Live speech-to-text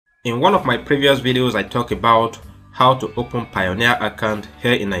In one of my previous videos, I talked about how to open Payoneer account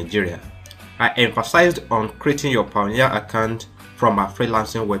here in Nigeria. I emphasized on creating your Payoneer account from a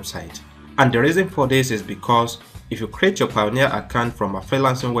freelancing website. And the reason for this is because if you create your Payoneer account from a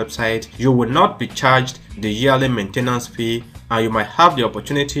freelancing website, you will not be charged the yearly maintenance fee, and you might have the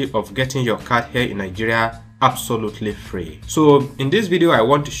opportunity of getting your card here in Nigeria absolutely free. So in this video, I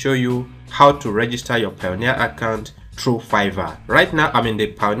want to show you how to register your Payoneer account through Fiverr. Right now I'm in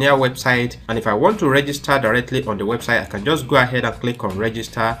the Payoneer website, and if I want to register directly on the website, I can just go ahead and click on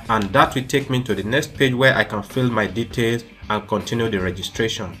register, and that will take me to the next page where I can fill my details and continue the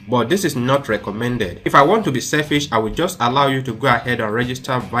registration. But this is not recommended. If I want to be selfish, I will just allow you to go ahead and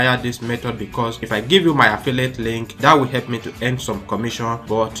register via this method, because if I give you my affiliate link, that will help me to earn some commission,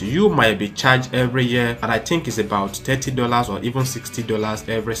 but you might be charged every year, and I think it's about $30 or even $60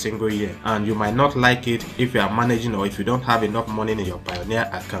 every single year, and you might not like it if you are managing or if you don't have enough money in your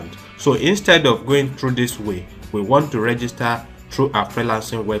Payoneer account. So instead of going through this way, we want to register through a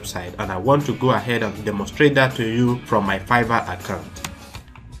freelancing website, and I want to go ahead and demonstrate that to you from my Fiverr account.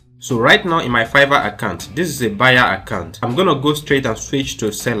 So right now in my Fiverr account, this is a buyer account. I'm gonna go straight and switch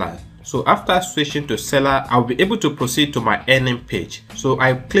to seller. So after switching to seller, I'll be able to proceed to my earning page. So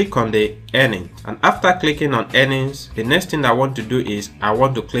I click on the earning, and after clicking on earnings, the next thing I want to do is I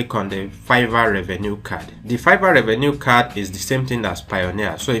want to click on the Fiverr revenue card. The Fiverr revenue card is the same thing as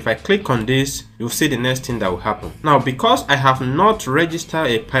Payoneer. So if I click on this, you'll see the next thing that will happen. Now, because I have not registered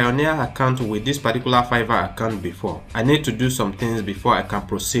a Payoneer account with this particular Fiverr account before, I need to do some things before I can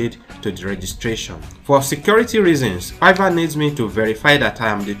proceed to the registration. For security reasons, Fiverr needs me to verify that I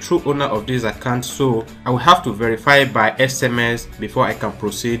am the true owner of this account, so I will have to verify by SMS before I can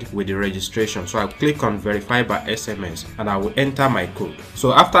proceed with the registration. So I'll click on verify by SMS, and I will enter my code.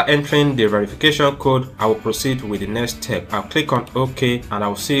 So after entering the verification code, I will proceed with the next step. I'll click on OK, and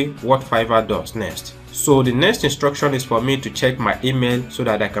I'll see what Fiverr does next. So the next instruction is for me to check my email so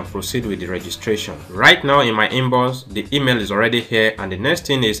that I can proceed with the registration. Right now in my inbox, the email is already here, and the next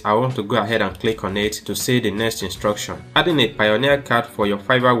thing is I want to go ahead and click on it to see the next instruction. Adding a Payoneer card for your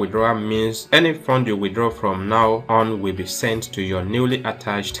Fiverr withdrawal means any fund you withdraw from now on will be sent to your newly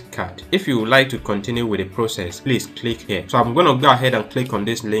attached card. If you would like to continue with the process, please click here. So I'm going to go ahead and click on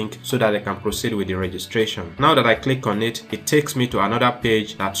this link so that I can proceed with the registration. Now that I click on it, it takes me to another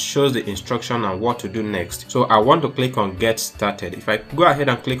page that shows the instruction and what to do next. So I want to click on get started. If I go ahead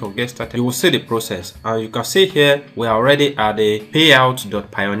and click on get started, you will see the process, and you can see here we are already at the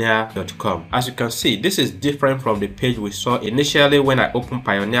payout.payoneer.com. As you can see, this is different from the page we saw initially when I opened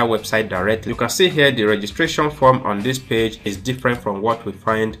Payoneer website directly. You can see here the registration form on this page is different from what we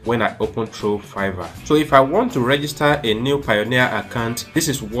find when I open through Fiverr. So if I want to register a new Payoneer account, this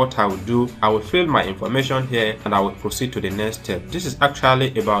is what I will do. I will fill my information here, and I will proceed to the next step. This is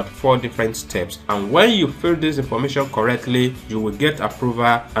actually about 4 different steps, and when you fill this information correctly, you will get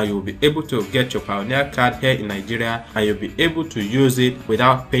approval, and you will be able to get your Payoneer card here in Nigeria, and you'll be able to use it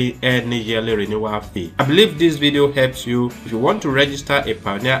without paying any yearly renewal fee. I believe this video helps you. If you want to register a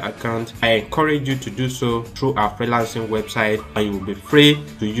Payoneer account, I encourage you to do so through our freelancing website, and you will be free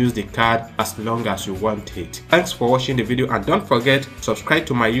to use the card as long as you want it. Thanks for watching the video, and don't forget, subscribe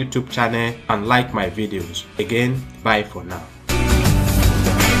to my YouTube channel and like my videos. Again, bye for now.